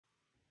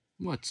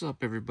What's up,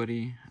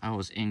 everybody? I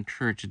was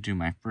encouraged to do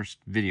my first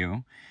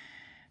video,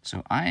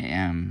 so I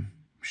am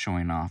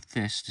showing off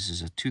this. This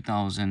is a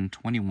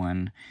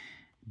 2021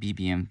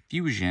 BBM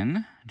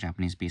Fusion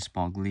Japanese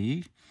Baseball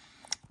League.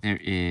 There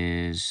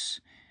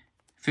is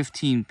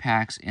 15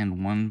 packs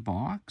in one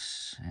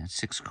box and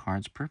 6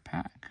 cards per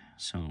pack.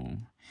 So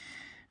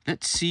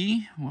let's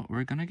see what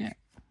we're gonna get.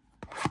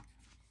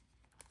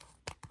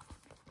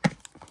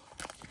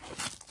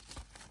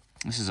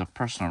 This is a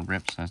personal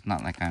rip, so it's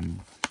not like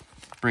I'm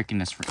breaking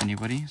this for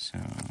anybody. So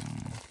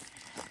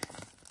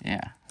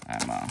yeah,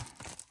 I'm a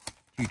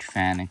huge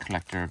fan and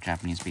collector of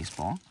Japanese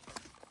baseball.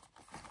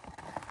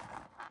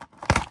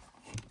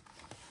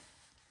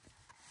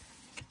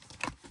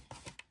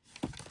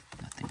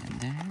 Nothing in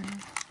there.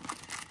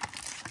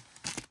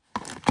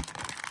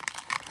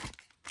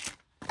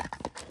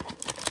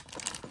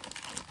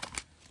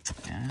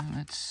 Yeah,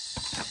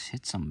 let's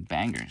hit some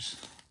bangers.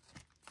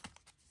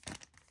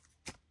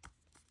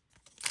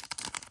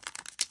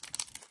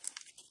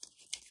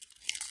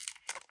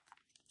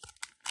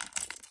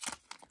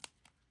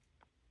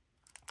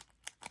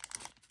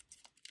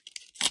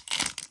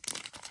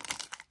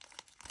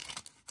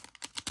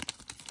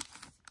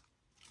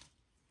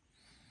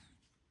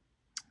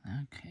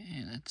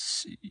 Okay, let's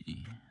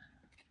see.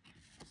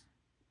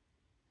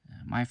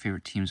 My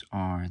favorite teams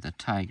are the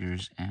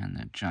Tigers and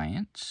the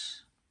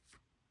Giants.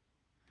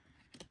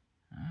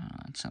 Oh,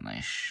 that's a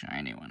nice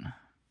shiny one.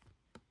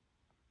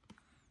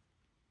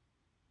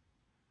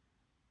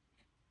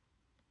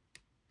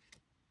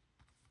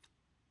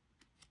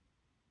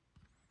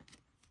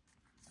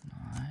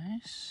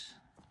 Nice.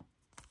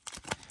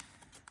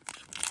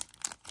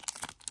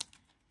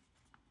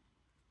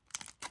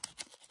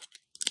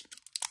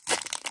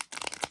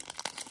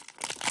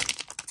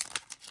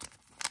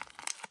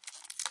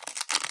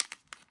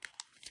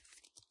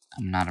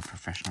 I'm not a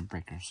professional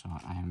breaker, so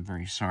I am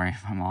very sorry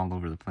if I'm all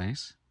over the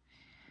place.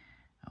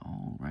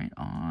 Oh, right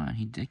on.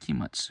 Hideki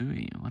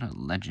Matsui. What a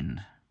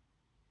legend.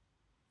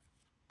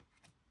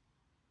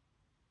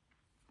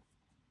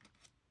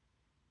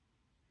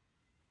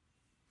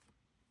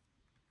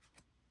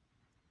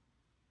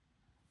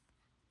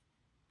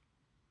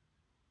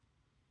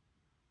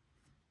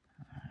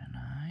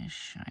 Nice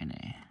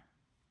shiny.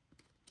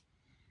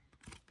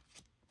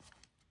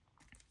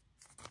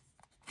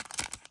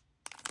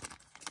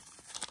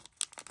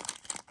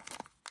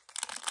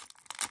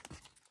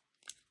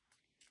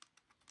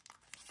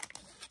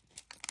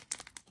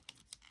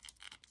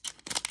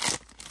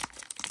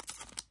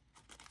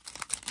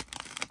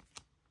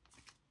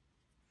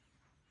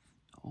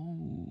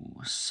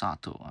 Oh,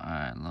 Sato.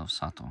 I love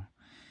Sato.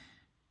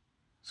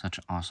 Such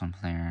an awesome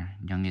player.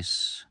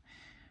 Youngest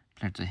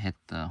player to hit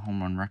the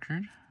home run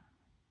record.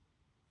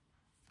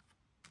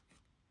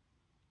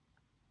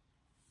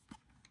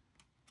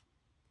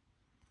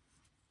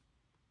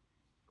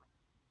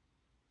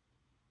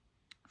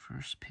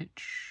 First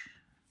pitch.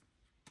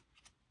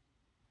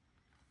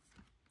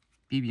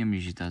 BBM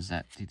usually does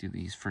that. They do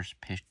these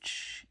first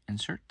pitch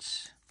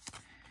inserts.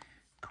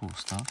 Cool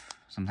stuff.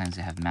 Sometimes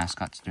they have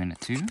mascots doing it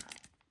too.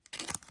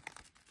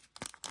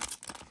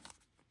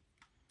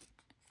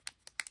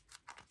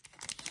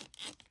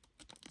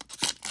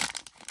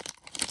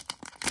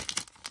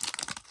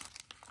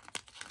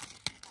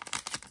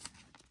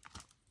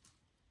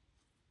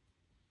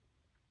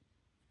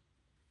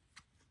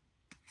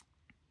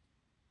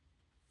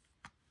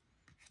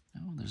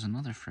 Oh, there's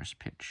another first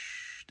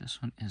pitch.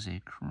 This one is a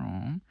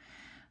chrome.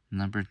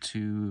 Number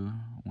 2,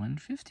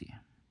 150.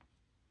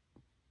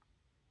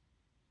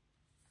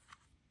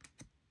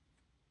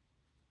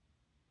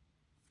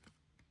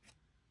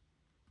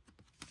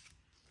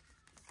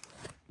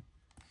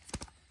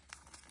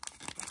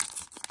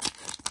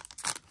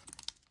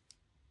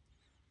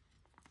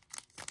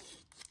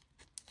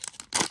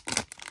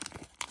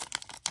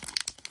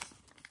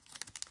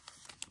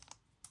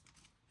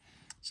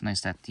 It's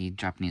nice that the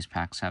Japanese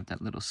packs have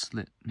that little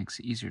slit. Makes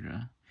it easier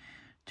to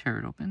tear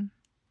it open.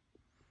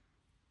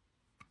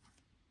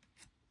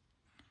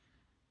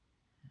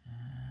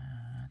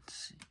 Let's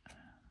see.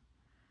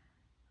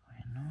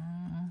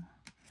 No.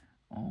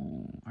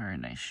 Oh, very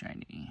nice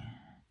shiny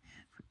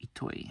for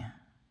Itoi.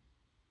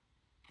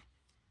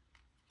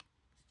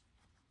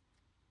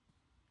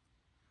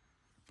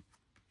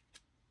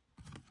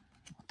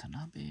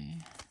 Watanabe.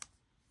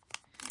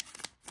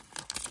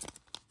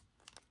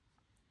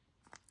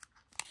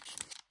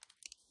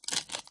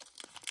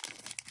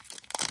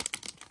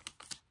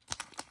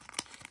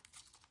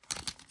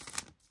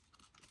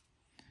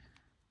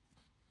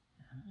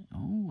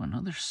 Oh,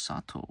 another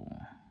Sato.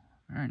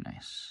 Very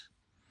nice.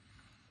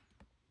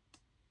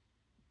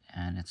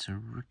 And it's a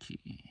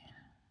rookie.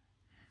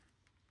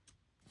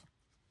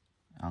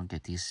 I'll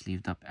get these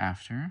sleeved up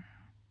after.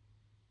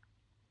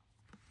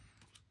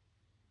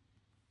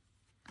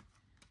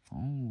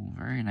 Oh,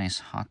 very nice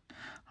hot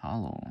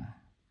hollow.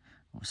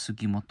 Oh,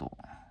 Sugimoto.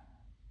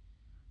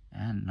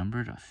 And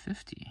numbered to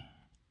 50.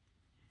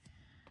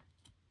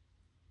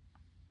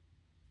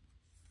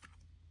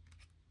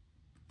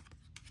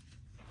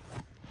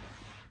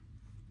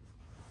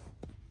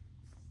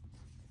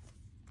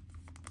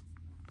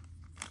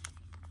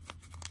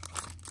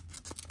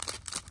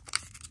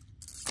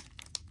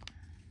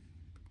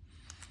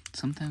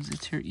 Sometimes they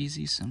tear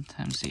easy,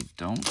 sometimes they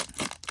don't.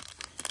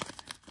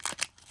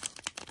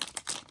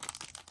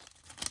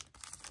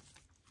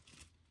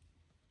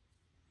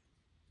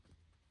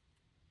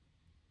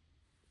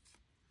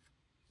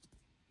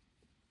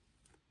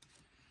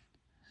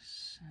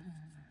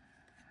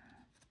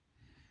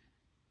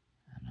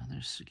 Another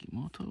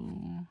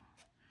Sugimoto.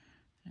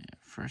 Yeah,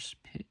 first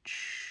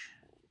pitch.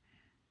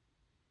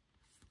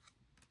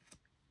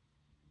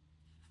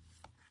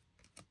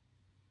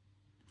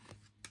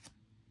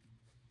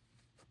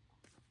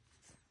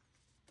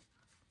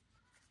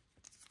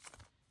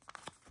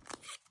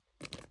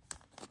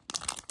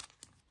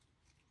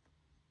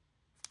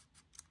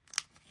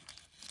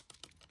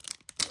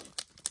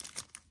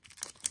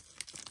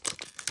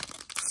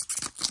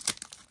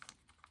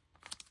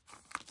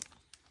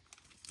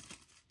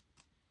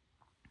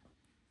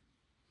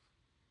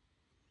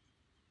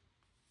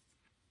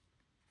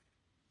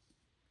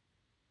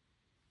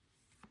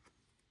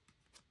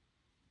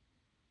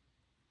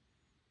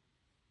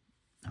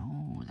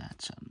 Oh,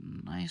 that's a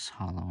nice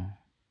hollow.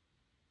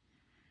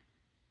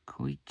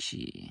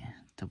 Koichi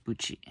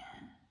Tabuchi.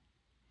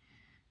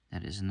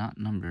 That is not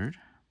numbered.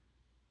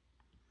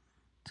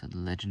 It's a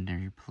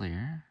legendary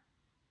player.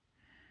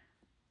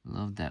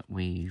 Love that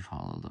wave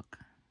hollow look.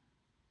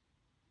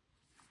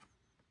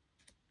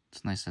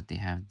 It's nice that they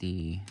have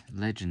the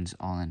legends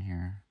all in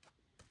here,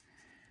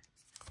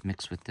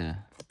 mixed with the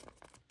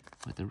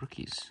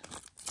rookies.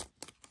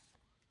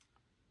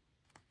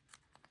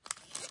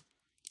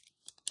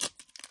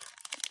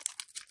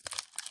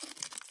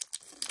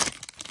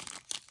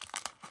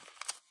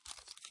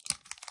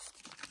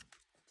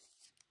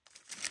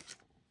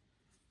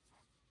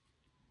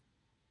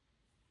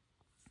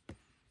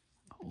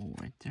 Oh,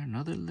 right there,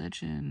 another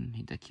legend,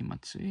 Hideki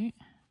Matsui.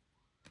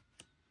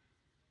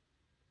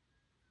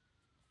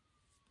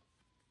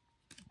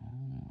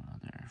 Oh,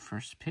 another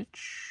first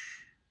pitch.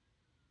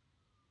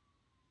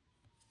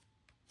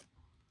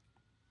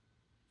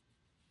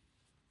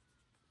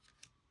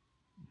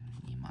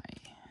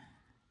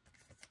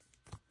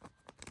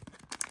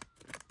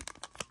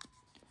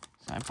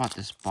 So I bought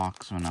this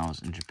box when I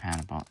was in Japan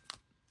about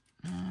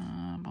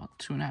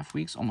 2.5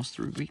 weeks, almost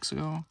 3 weeks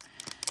ago.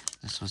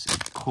 This was in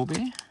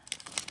Kobe,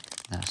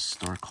 the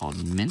store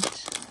called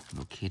Mint,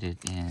 located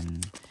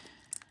in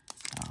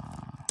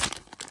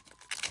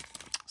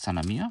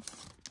Sannomiya.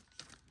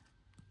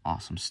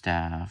 Awesome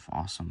staff,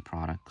 awesome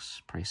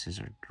products, prices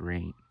are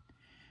great.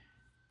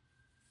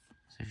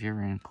 So if you're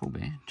ever in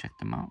Kobe, check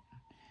them out.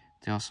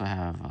 They also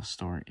have a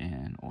store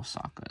in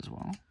Osaka as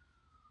well.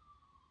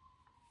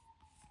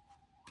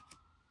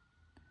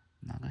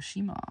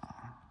 Nagashima.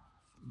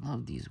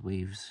 Love these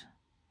waves.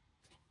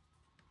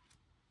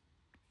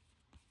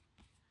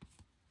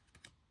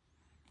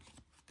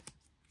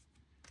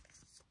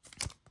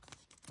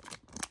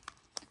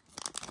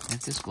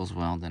 If this goes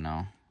well, then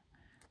I'll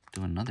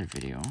do another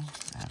video.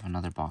 I have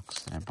another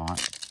box that I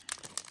bought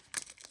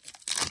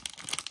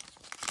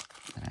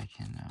that I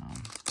can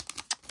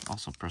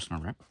also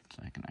personal rep,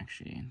 so I can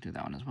actually do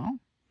that one as well.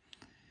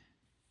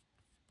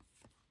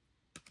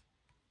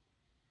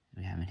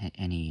 We haven't hit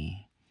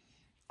any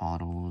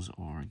autos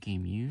or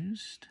game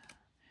used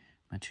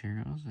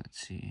materials. Let's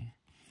see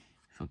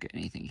if we'll get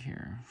anything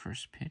here.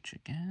 First pitch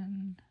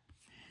again.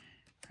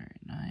 Very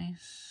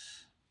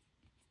nice.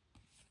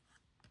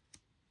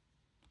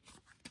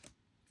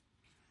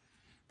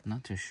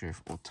 Not too sure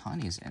if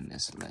Otani is in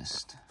this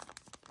list.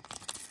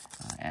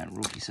 And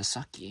Ruki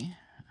Sasaki,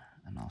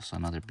 and also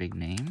another big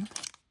name.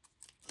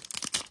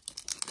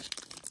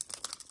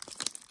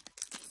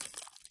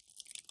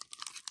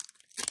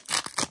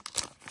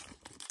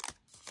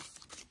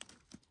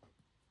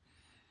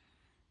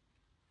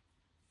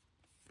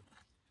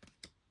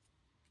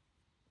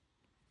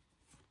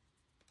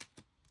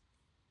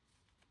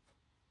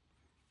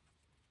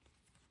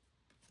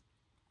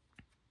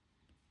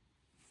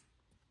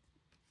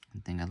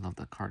 I think I love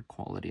the card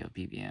quality of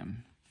BBM.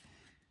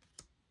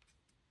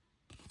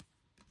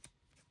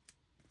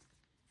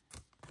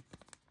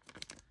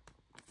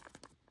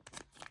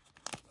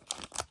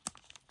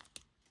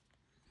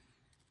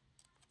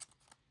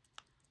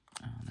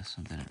 Oh, this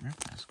one didn't rip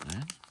as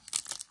good.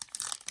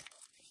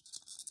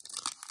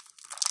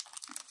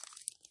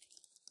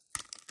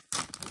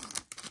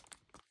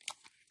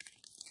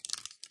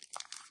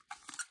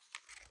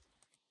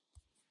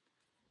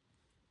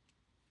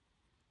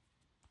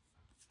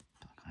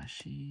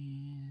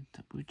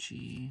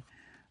 Tabuchi.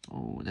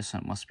 Oh, this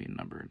one must be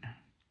numbered.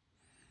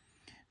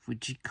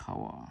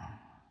 Fujikawa.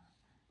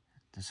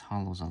 This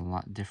hollow's a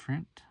lot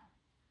different.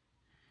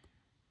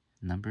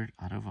 Numbered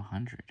out of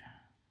 100.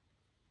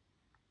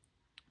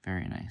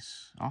 Very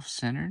nice.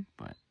 Off-centered,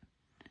 but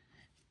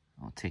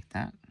I'll take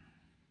that.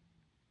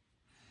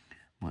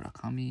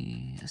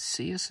 Murakami.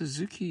 Seiya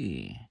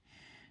Suzuki.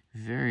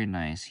 Very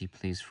nice. He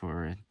plays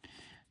for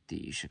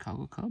the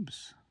Chicago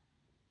Cubs.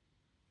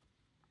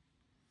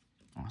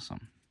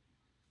 Awesome.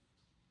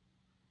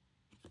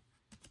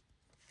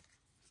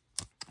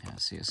 Yeah,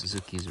 Seiya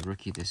Suzuki is a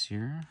rookie this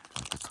year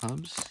with the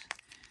Cubs.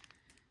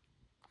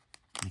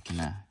 Making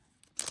a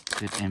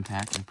good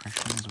impact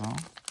impression as well.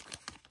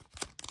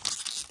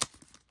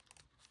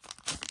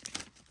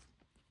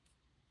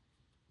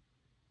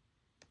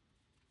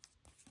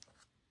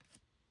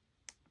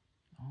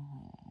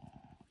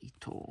 Oh,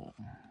 Ito,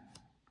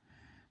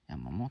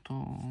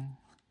 Yamamoto,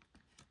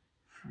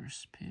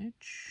 first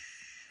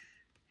pitch,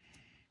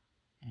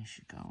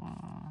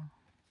 Ishikawa,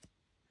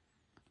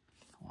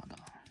 Kawada.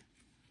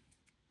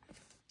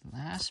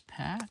 Last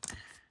pack.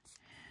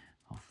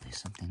 Hopefully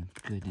something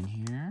good in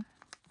here.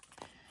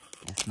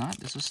 If not,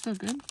 this is still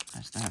good.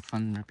 I still have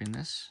fun ripping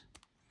this.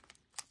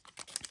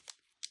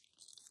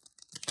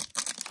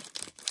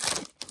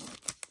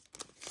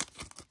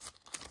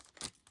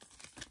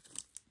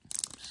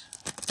 Oops.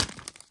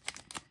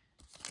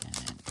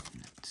 And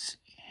let's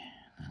see.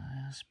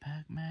 Last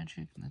pack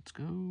magic. Let's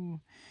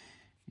go.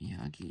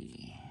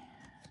 Miyagi.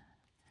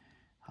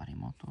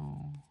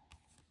 Harimoto.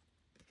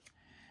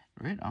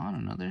 Right on,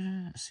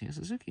 another Seiya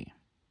Suzuki.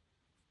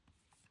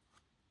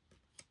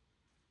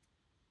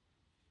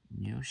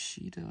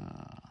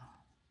 Yoshida.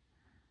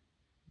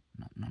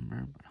 Not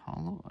number, but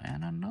hollow.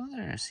 And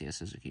another Seiya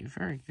Suzuki.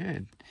 Very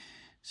good.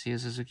 Seiya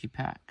Suzuki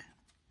pack.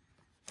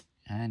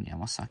 And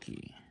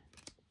Yamasaki.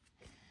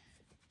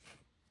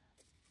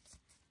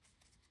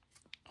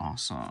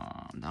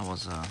 Awesome. That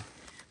was a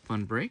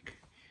fun break.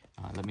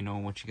 Let me know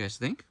what you guys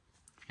think.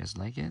 If you guys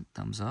like it,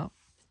 thumbs up.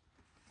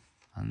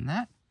 Other than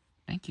that,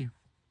 thank you.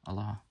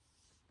 Aloha.